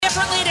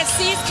differently to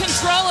seize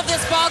control of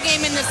this ball game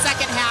in the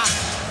second half?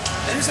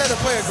 We just had to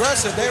play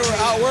aggressive. They were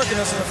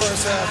outworking us in the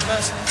first half.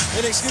 That's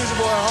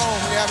inexcusable at home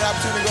when you have an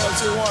opportunity to go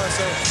up 2-1.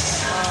 So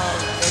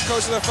the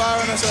coaches are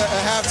firing us at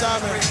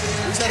halftime, and we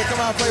just had to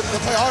come out and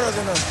play harder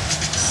than them.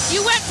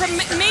 You went from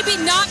maybe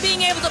not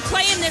being able to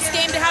play in this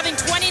game to having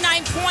 29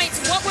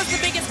 points. What was the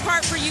biggest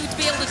part for you to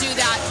be able to do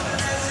that?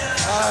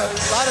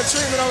 A lot of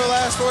treatment over the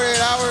last 48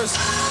 hours,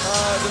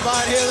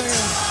 divine healing,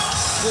 and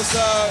just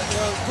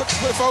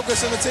put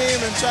focus in the team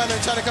and trying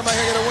to come out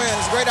here and get a win.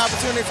 It's a great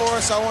opportunity for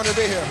us, so I wanted to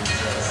be here.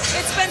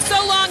 It's been so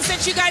long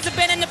since you guys have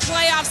been in the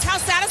playoffs. How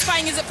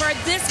satisfying is it for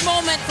this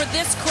moment, for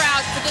this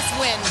crowd, for this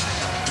win?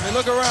 I mean,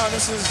 look around.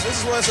 This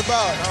is what it's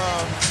about.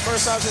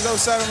 First time since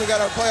 07 we got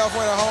a playoff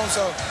win at home,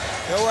 so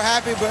we're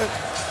happy, but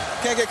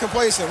can't get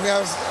complacent. We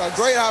have a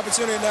great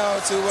opportunity now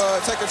to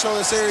take control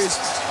of the series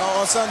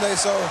on Sunday,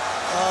 so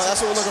that's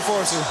what we're looking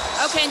forward to.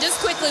 Okay, and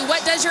just quickly,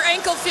 what does your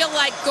ankle feel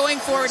like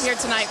going forward here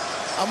tonight?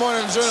 I'm on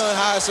an adrenaline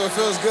high, so it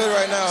feels good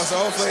right now, so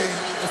hopefully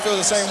it feels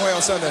the same way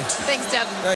on Sunday. Thanks, Deb.